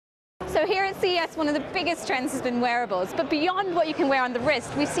So here at CES, one of the biggest trends has been wearables, but beyond what you can wear on the wrist,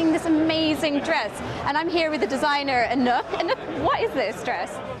 we've seen this amazing dress. And I'm here with the designer, Anouk. Anouk, what is this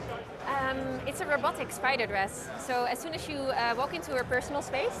dress? It's a robotic spider dress. So as soon as you walk into her personal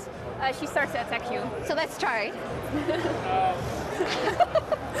space, she starts to attack you. So let's try.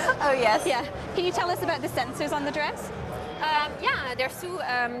 Oh yes. Yeah. Can you tell us about the sensors on the dress? Yeah, there's two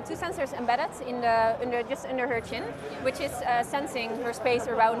sensors embedded just under her chin, which is sensing her space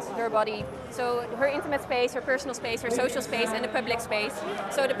around her body. So her intimate space, her personal space, her social space, and the public space.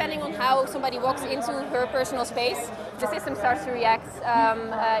 So depending on how somebody walks into her personal space, the system starts to react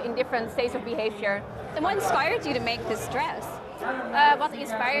in different states of behavior. And what inspired you to make this dress? What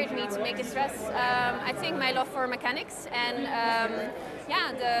inspired me to make this dress? I think my love for mechanics and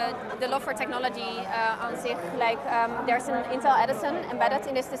yeah, the love for technology on sich. Like there's an Intel Edison embedded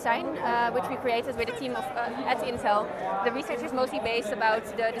in this design, which we created with a team at Intel. The research is mostly based about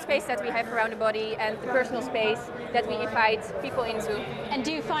the space that we have around the body and the personal space that we invite people into. And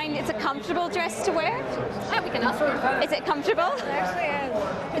do you find it's a comfortable dress to wear? Yeah, we can ask her. Is it comfortable? It actually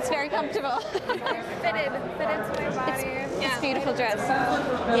is. It's very comfortable. Fitted to my body. It's a beautiful dress.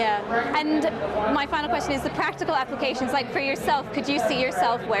 Yeah. And my final question is the practical applications. Like for yourself, could you see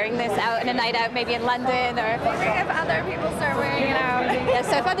yourself wearing this out on a night out, maybe in London, or? Maybe if other people start wearing it out. Yeah.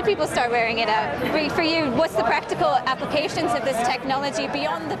 So if other people start wearing it out, for you, what's the practical applications of this technology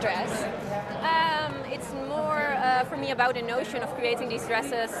beyond the dress? It's more for me about the notion of creating these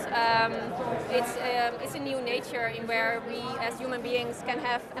dresses. It's a new nature in where we as human beings can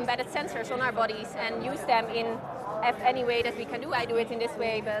have embedded sensors on our bodies and use them in any way that we can do. I do it in this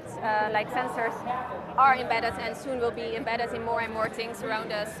way, but like sensors are embedded and soon will be embedded in more and more things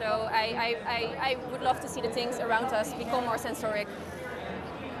around us. So I would love to see the things around us become more sensoric.